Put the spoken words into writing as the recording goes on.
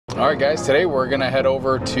All right, guys, today we're gonna head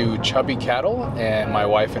over to Chubby Cattle, and my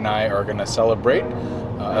wife and I are gonna celebrate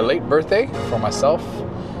a late birthday for myself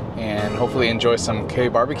and hopefully enjoy some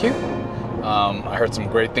Korean barbecue. I heard some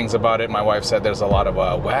great things about it. My wife said there's a lot of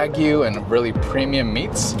Wagyu and really premium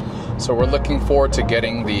meats. So we're looking forward to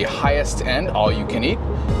getting the highest end, all you can eat,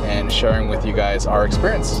 and sharing with you guys our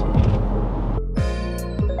experience.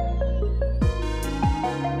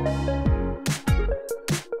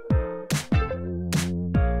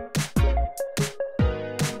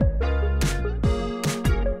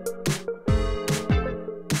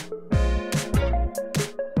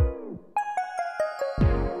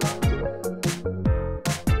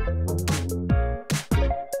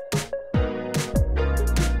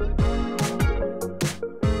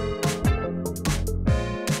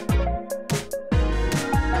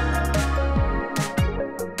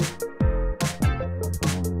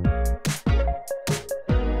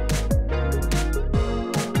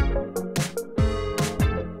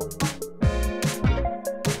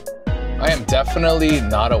 I am definitely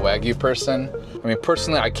not a Wagyu person. I mean,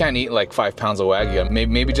 personally, I can't eat like 5 pounds of Wagyu.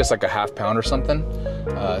 Maybe just like a ½ pound or something.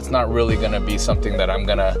 It's not really gonna be something that I'm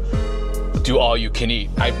gonna do all you can eat.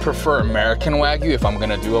 I prefer American Wagyu if I'm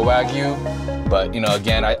gonna do a Wagyu. But you know,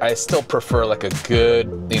 again, I still prefer like a good,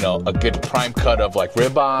 a good prime cut of like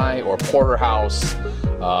ribeye or porterhouse.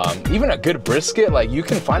 Even a good brisket, like you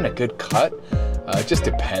can find a good cut. It just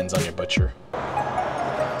depends on your butcher.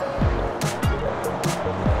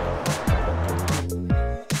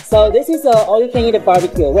 So this is all-you-can-eat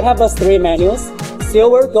barbecue. We have 3 menus: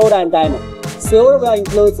 silver, gold, and diamond. Silver will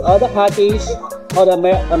include all the package, all the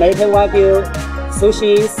American Wagyu,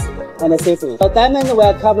 sushis, and the seafood. So diamond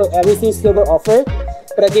will cover everything silver offer,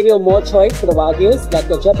 but I give you more choice for the Wagyus, like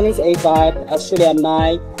the Japanese A5, Australian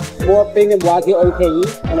 9, more premium Wagyu all you can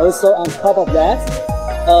eat, and also on top of that,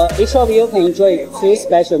 each of you can enjoy 2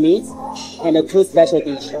 special meats and 2 special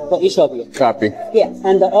dishes for each of you. Copy. Yeah,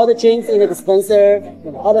 and all the drinks in the dispenser,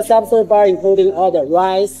 all the self-serve bar, including all the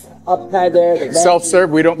rice, appetizer. Self-serve,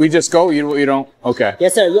 we just go, you don't? Okay.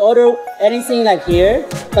 Yes, sir. You order anything like here,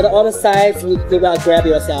 but all the sides you will grab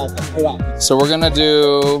yourself around. So we're gonna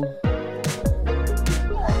do,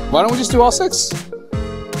 why don't we just do all 6?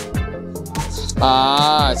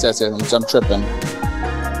 Ah, that's it, I'm tripping.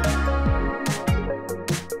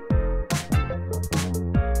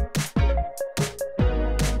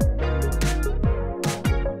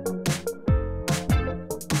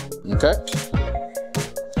 Okay,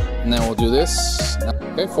 and then we'll do this.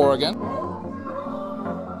 Okay, 4 again.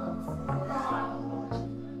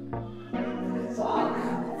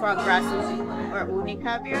 From grass sushi or uni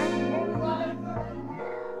caviar.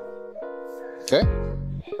 Okay,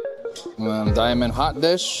 and then diamond hot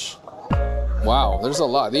dish. Wow, there's a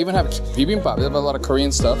lot. They even have bibimbap. They have a lot of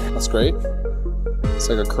Korean stuff. That's great. It's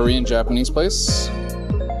like a Korean Japanese place.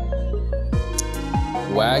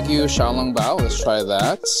 Wagyu xiaolongbao. Let's try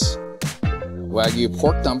that. Wagyu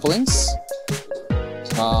pork dumplings.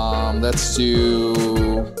 Let's do,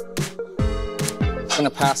 I'm gonna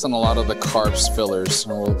pass on a lot of the carbs fillers.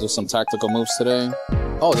 And we'll do some tactical moves today.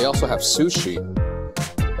 Oh, they also have sushi.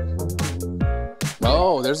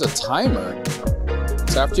 Oh, there's a timer.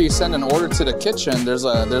 So after you send an order to the kitchen, there's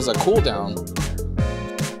a cooldown.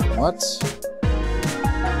 What?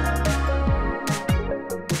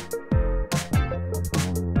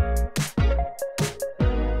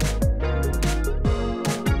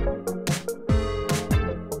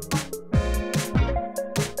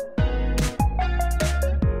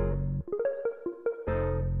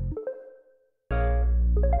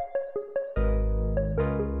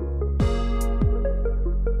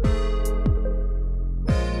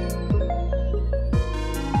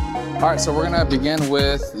 All right, so we're gonna begin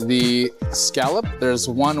with the scallop. There's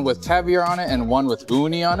one with caviar on it and one with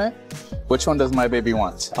uni on it. Which one does my baby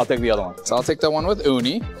want? I'll take the other one. So I'll take the one with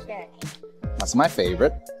uni. That's my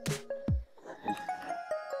favorite.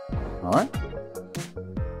 All right.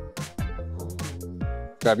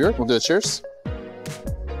 Grab yours, we'll do a cheers.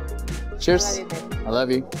 Cheers. I love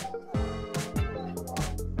you.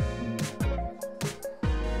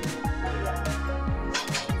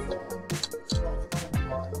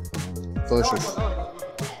 Delicious.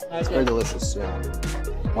 It's very delicious,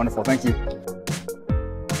 yeah. Wonderful, thank you.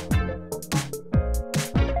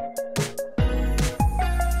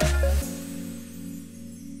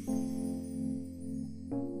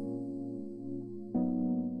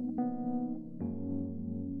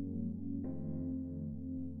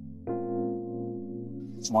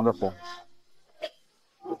 It's wonderful.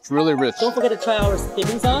 It's really rich. Don't forget to try our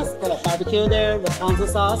dipping sauce. Got a barbecue there, the ponzu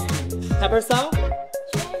sauce, pepper sauce.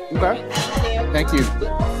 Okay. Thank you.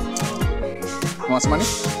 want some money?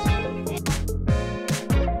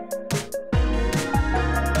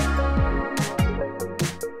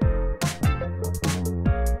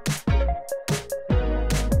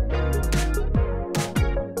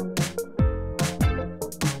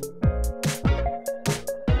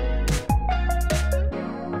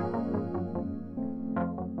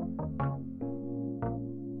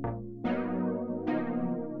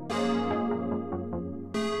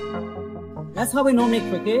 That's how we normally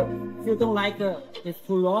cook it. If you don't like it's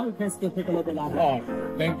too raw, you can still cook a little bit longer. Oh,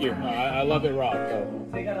 thank you. No, I love it raw.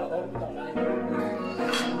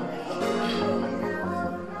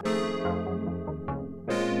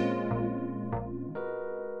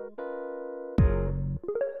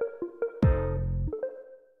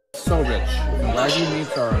 So. So rich. Wagyu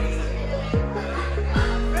meats are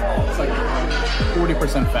it's like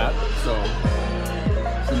 40% fat, so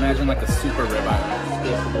imagine like a super ribeye.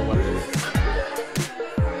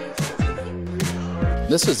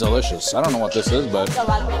 This is delicious. I don't know what this is, but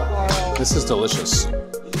this is delicious.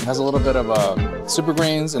 It has a little bit of super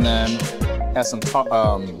greens and then has some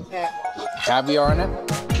caviar in it.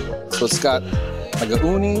 So it's got like a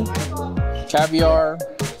uni, caviar,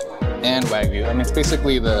 and Wagyu. I mean, it's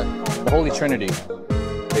basically the Holy Trinity,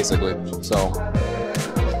 basically. So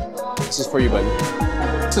this is for you, buddy.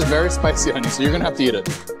 This is very spicy, honey, so you're gonna have to eat it.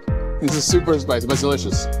 This is super spicy, but it's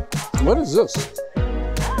delicious. What is this?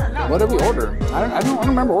 What did we order? I don't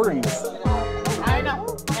remember ordering this. I know.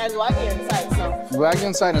 It has Wagyu inside, so. Wagyu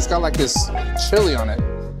inside, and it's got like this chili on it,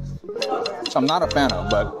 which I'm not a fan of,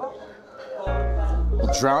 but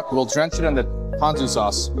we'll drench it in the ponzu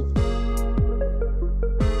sauce.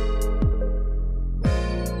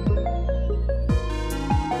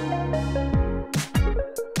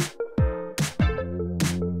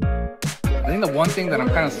 I think the one thing that I'm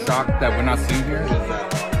kind of shocked that we're not seeing here is that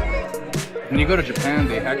when you go to Japan,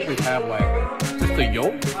 they actually have like just the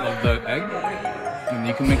yolk of the egg, and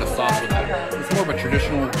you can make a sauce with that. It's more of a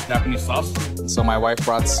traditional Japanese sauce. So my wife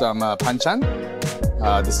brought some panchan.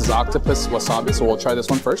 This is octopus wasabi, so we'll try this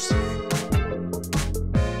one first.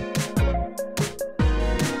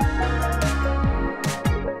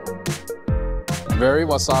 Very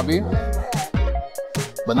wasabi,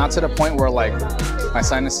 but not to the point where like my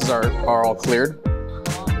sinuses are all cleared.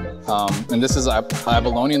 And this is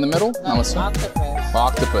abalone in the middle.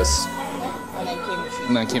 Octopus.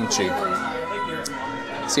 And then kimchi.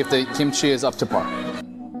 See if the kimchi is up to par.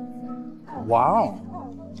 Wow.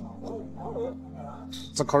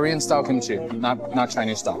 It's a Korean style kimchi, not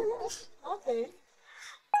Chinese style. Okay.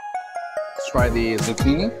 Let's try the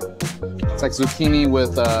zucchini. It's like zucchini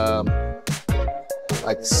with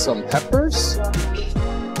like some peppers.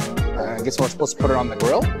 I guess we're supposed to put it on the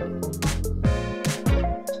grill.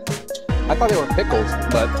 I thought they were pickled,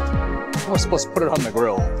 but we're supposed to put it on the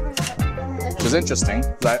grill, which is interesting.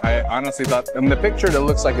 I honestly thought, in the picture, it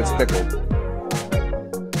looks like it's pickled.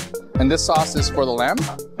 And this sauce is for the lamb? Is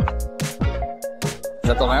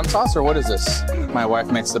that the lamb sauce, or what is this? My wife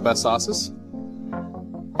makes the best sauces.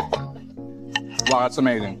 Wow, that's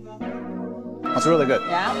amazing. That's really good.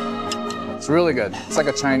 Yeah? It's really good. It's like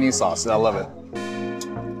a Chinese sauce. I love it.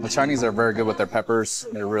 The Chinese are very good with their peppers.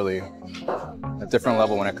 They're really a different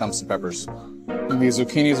level when it comes to peppers. These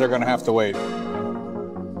zucchinis are gonna have to wait.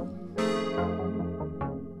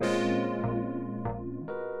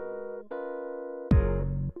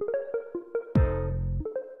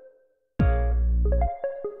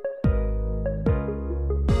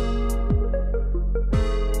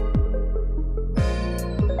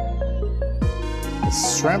 The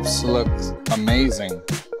shrimps look amazing.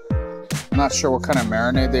 I'm not sure what kind of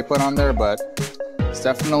marinade they put on there, but it's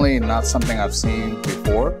definitely not something I've seen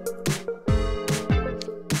before.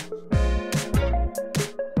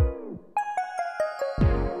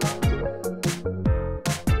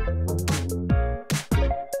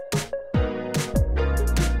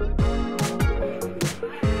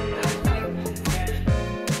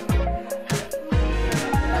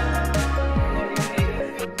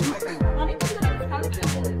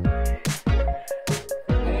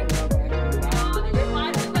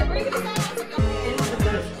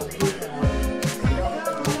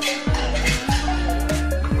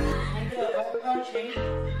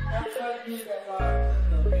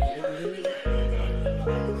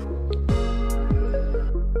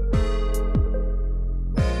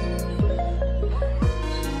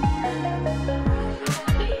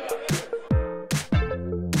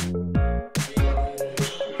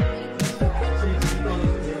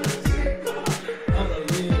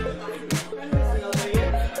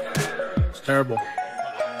 Terrible.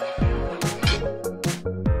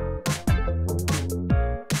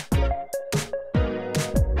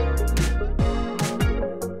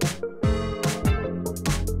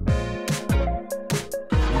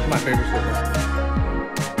 my favorite so far.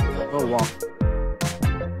 Oh wow.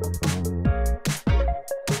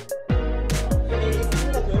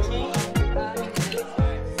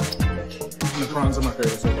 The prawns are my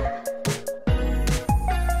favorite so far.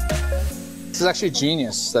 This is actually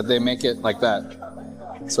genius that they make it like that,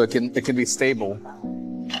 so it can be stable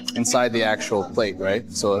inside the actual plate,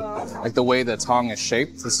 right? So like the way the tong is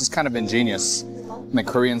shaped, this is kind of ingenious. And the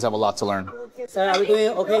Koreans have a lot to learn. So are we doing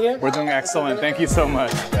okay here? We're doing excellent. Thank you so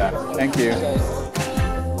much. Yeah, thank you.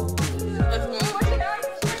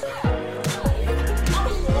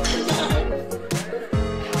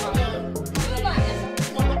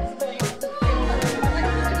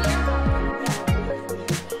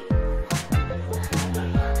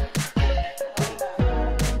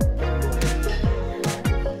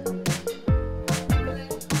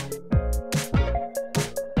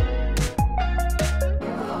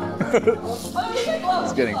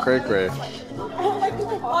 It's getting cray-cray.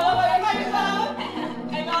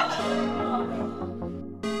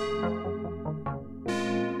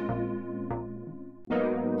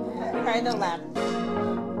 Try the lamb.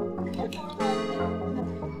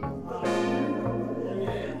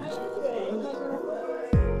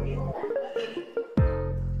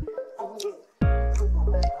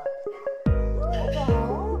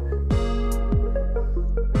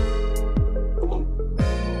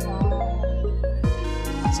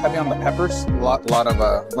 It's heavy on the peppers, a lot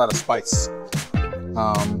of spice.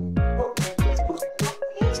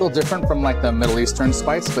 It's a little different from like the Middle Eastern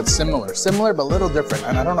spice, but similar but a little different.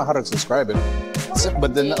 And I don't know how to describe it.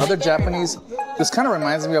 But then the other Japanese, this kind of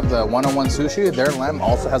reminds me of the 101 sushi. Their lamb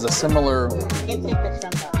also has a similar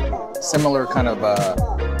kind of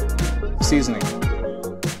seasoning.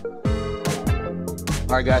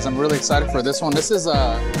 All right, guys, I'm really excited for this one. This is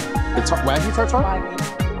it's Wagyu tartare.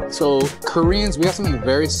 So Koreans, we have something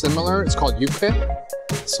very similar. It's called yuke.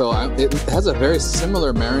 So it has a very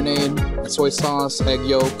similar marinade, soy sauce, egg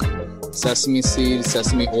yolk, sesame seed,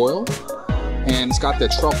 sesame oil, and it's got the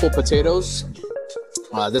truffle potatoes.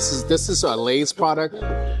 This is a Lay's product.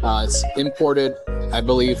 It's imported, I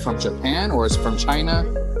believe, from Japan or it's from China.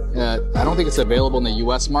 I don't think it's available in the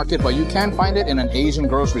U.S. market, but you can find it in an Asian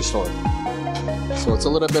grocery store. So it's a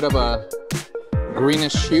little bit of a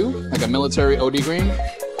greenish hue, like a military OD green.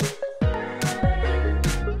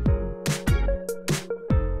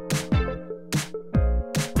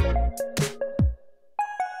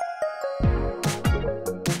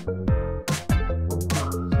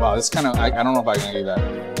 Wow, this kind of, I don't know if I can eat that.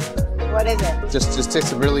 What is it? Just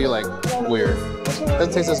tastes really like weird. It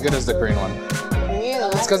doesn't taste as good as the Korean one. Really?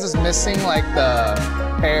 It's because it's missing like the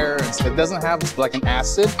hair. It doesn't have like an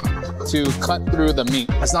acid to cut through the meat.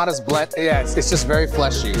 It's not as yeah, it's just very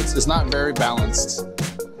fleshy. It's not very balanced.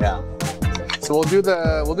 Yeah. So we'll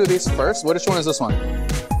do these first. Which one is this one?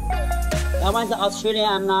 That one's the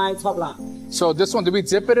Australian M9 top line. So this one, do we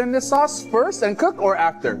dip it in this sauce first and cook or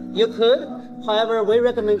after? You could. However, we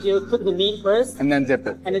recommend you cook the meat first. And then dip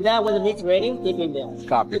it. And then when the meat's ready, dip in there.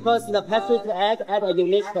 Copy. Because the pastured egg add a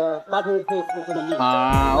unique buttery taste to the meat.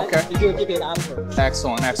 Okay. If you dip it after.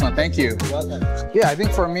 Excellent, excellent. Thank you. You're welcome. Yeah, I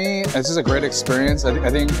think for me, this is a great experience.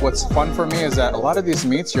 I think what's fun for me is that a lot of these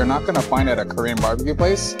meats you're not going to find at a Korean barbecue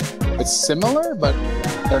place. It's similar, but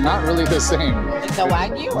they're not really the same. The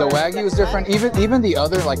Wagyu? The Wagyu is different. Even the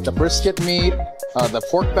other, like the brisket meat, the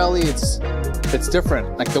pork belly, it's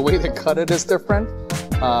different. Like the way they cut it is different.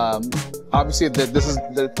 Obviously,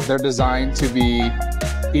 they're designed to be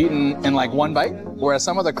eaten in like one bite, whereas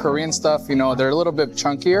some of the Korean stuff, you know, they're a little bit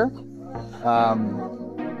chunkier.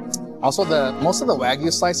 Also, most of the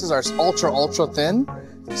Wagyu slices are ultra thin,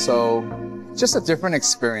 so just a different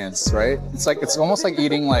experience, right? It's almost like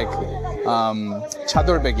eating like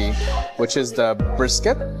chadorbegi, which is the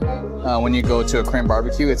brisket. When you go to a Korean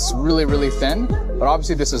barbecue, it's really thin, but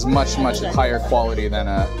obviously this is much higher quality than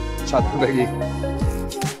a chadorbegi.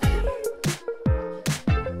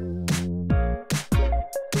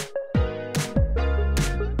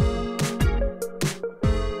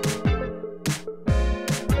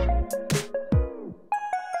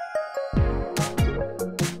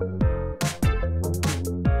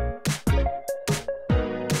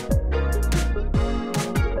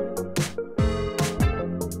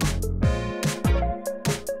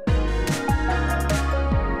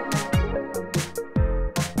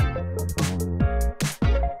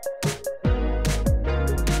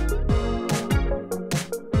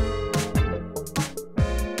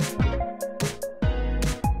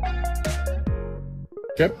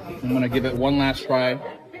 I'm gonna give it one last try.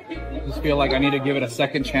 I just feel like I need to give it a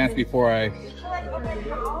second chance before I...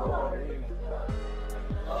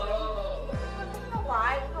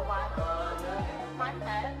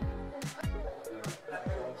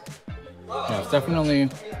 definitely,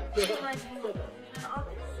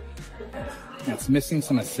 it's missing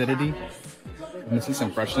some acidity, missing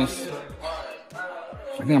some freshness.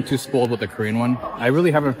 I think I'm too spoiled with the Korean one. I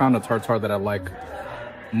really haven't found a tartare that I like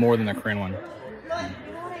more than the Korean one.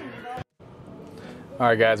 All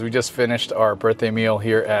right, guys, we just finished our birthday meal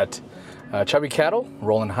here at Chubby Cattle,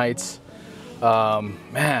 Rolling Heights.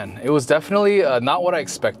 Man, it was definitely not what I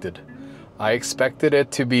expected. I expected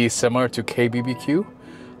it to be similar to KBBQ,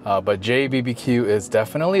 but JBBQ is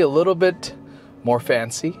definitely a little bit more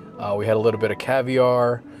fancy. We had a little bit of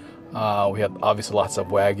caviar. We had obviously lots of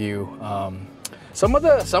Wagyu. Some of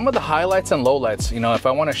the highlights and lowlights, you know, if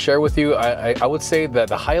I want to share with you, I would say that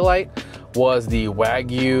the highlight was the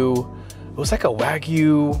Wagyu. It was like a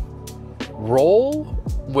Wagyu roll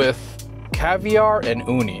with caviar and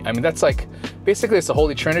uni. I mean, that's like, basically it's the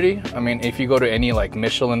Holy Trinity. I mean, if you go to any like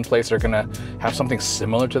Michelin place, they're gonna have something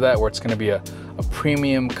similar to that, where it's gonna be a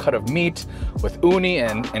premium cut of meat with uni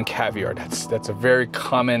and caviar. That's a very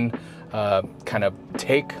common kind of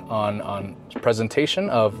take on presentation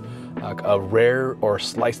of a rare or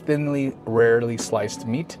rarely sliced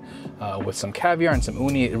meat with some caviar and some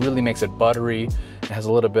uni. It really makes it buttery. It has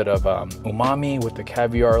a little bit of umami with the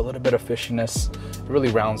caviar, a little bit of fishiness. It really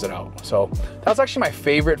rounds it out. So that's actually my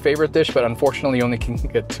favorite dish, but unfortunately you only can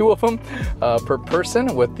get 2 of them per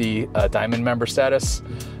person with the diamond member status.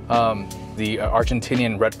 The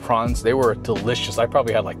Argentinian red prawns, they were delicious. I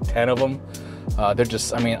probably had like 10 of them. They're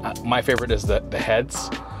just, I mean, my favorite is the heads.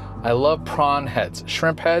 I love prawn heads,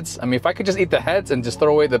 shrimp heads. I mean, if I could just eat the heads and just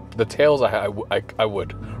throw away the tails, I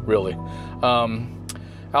would, really.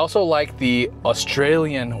 I also like the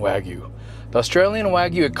Australian Wagyu. The Australian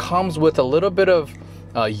Wagyu, it comes with a little bit of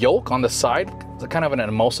yolk on the side. It's kind of an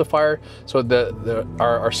emulsifier. So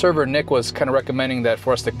our server, Nick, was kind of recommending that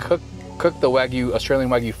for us to cook the Wagyu, Australian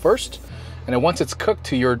Wagyu first. And then once it's cooked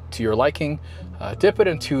to your liking, dip it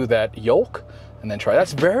into that yolk and then try.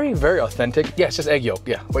 That's very, very authentic. Yeah, it's just egg yolk,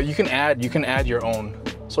 yeah. But you can add your own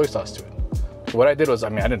soy sauce to it. So what I did was, I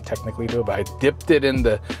mean, I didn't technically do it, but I dipped it in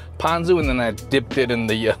the ponzu and then I dipped it in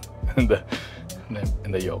the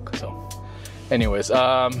yolk. So anyways,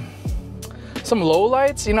 some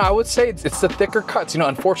lowlights, you know, I would say it's the thicker cuts. You know,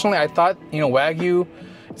 unfortunately, I thought, you know, Wagyu,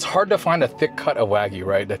 it's hard to find a thick cut of Wagyu,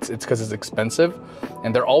 right? It's because it's expensive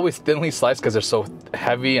and they're always thinly sliced because they're so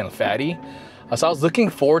heavy and fatty. So I was looking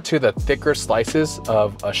forward to the thicker slices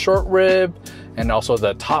of a short rib and also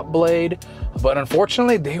the top blade, but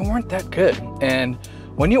unfortunately they weren't that good. And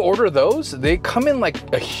when you order those, they come in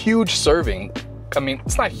like a huge serving. I mean,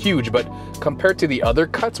 it's not huge, but compared to the other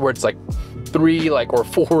cuts where it's like 3 or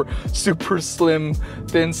 4 super slim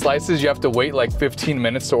thin slices, you have to wait like 15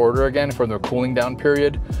 minutes to order again for the cooling down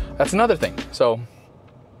period. That's another thing. So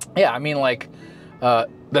yeah, I mean, like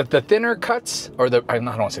the thinner cuts, or I don't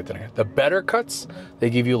want to say thinner, the better cuts, they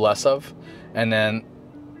give you less of. And then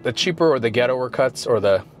the cheaper or the ghettoer cuts, or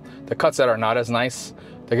the cuts that are not as nice,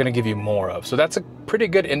 they're gonna give you more of. So that's a pretty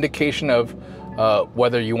good indication of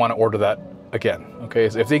whether you want to order that again. Okay,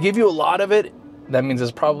 so if they give you a lot of it, that means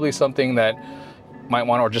it's probably something that you might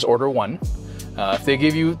want to just order 1. If they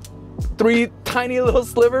give you 3 tiny little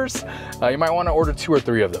slivers, you might want to order 2 or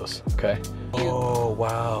 3 of those. Okay. Oh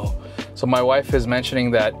wow. So my wife is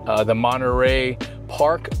mentioning that the Monterey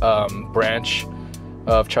Park branch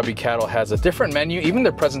of Chubby Cattle has a different menu. Even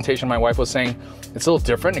their presentation, my wife was saying, it's a little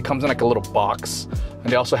different. It comes in like a little box,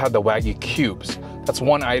 and they also have the Wagyu cubes. That's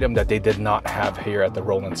one item that they did not have here at the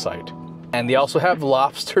Roland site. And they also have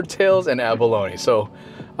lobster tails and abalone. So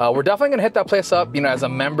we're definitely gonna hit that place up. You know, as a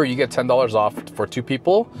member, you get $10 off for 2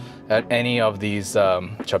 people at any of these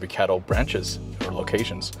Chubby Cattle branches or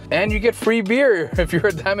locations. And you get free beer if you're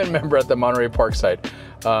a Diamond member at the Monterey Park site.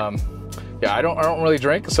 Yeah, I don't really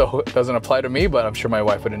drink, so it doesn't apply to me, but I'm sure my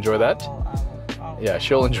wife would enjoy that. Yeah,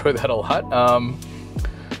 she'll enjoy that a lot.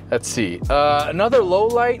 Let's see, another low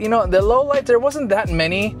light, you know, the low light, there wasn't that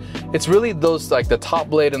many. It's really those, like the top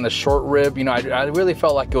blade and the short rib, you know, I really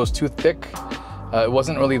felt like it was too thick. It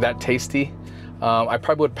wasn't really that tasty. I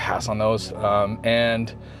probably would pass on those.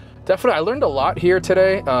 And definitely, I learned a lot here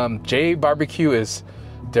today. JBBQ is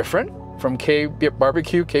different from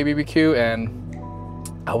KBBQ, and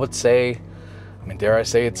I would say, I mean, dare I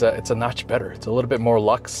say, it's a notch better. It's a little bit more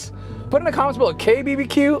luxe. Put in the comments below,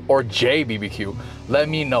 KBBQ or JBBQ. Let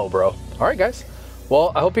me know, bro. All right, guys.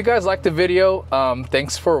 Well, I hope you guys liked the video.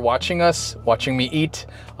 Thanks for watching me eat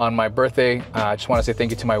on my birthday. I just want to say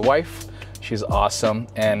thank you to my wife. She's awesome.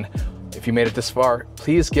 And if you made it this far,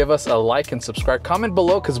 please give us a like and subscribe. Comment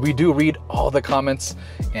below, because we do read all the comments.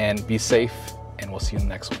 And be safe, and we'll see you in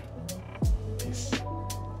the next one. Peace.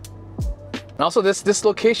 And also, this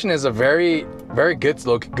location is a very Very good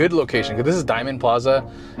location, because this is Diamond Plaza.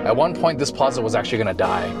 At one point, this plaza was actually gonna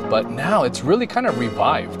die, but now it's really kind of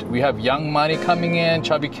revived. We have Young Money coming in,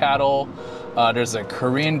 Chubby Cattle. There's a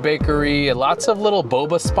Korean bakery, lots of little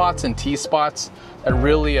boba spots and tea spots that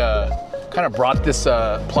really kind of brought this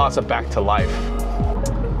plaza back to life.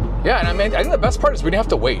 Yeah, and I mean, I think the best part is we didn't have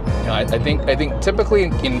to wait. You know, I think typically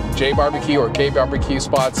in JBBQ or KBBQ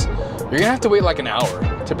spots, you're gonna have to wait like an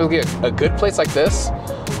hour. Typically a good place like this,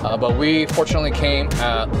 but we fortunately came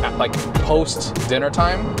at like post dinner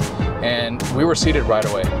time, and we were seated right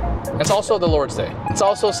away. It's also the Lord's Day. It's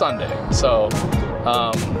also Sunday, so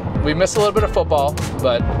we missed a little bit of football,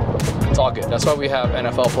 but it's all good. That's why we have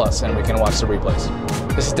NFL Plus, and we can watch the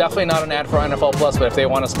replays. This is definitely not an ad for NFL Plus, but if they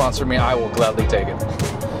want to sponsor me, I will gladly take it.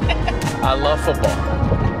 I love football.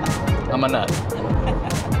 I'm a nut.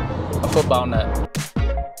 A football nut.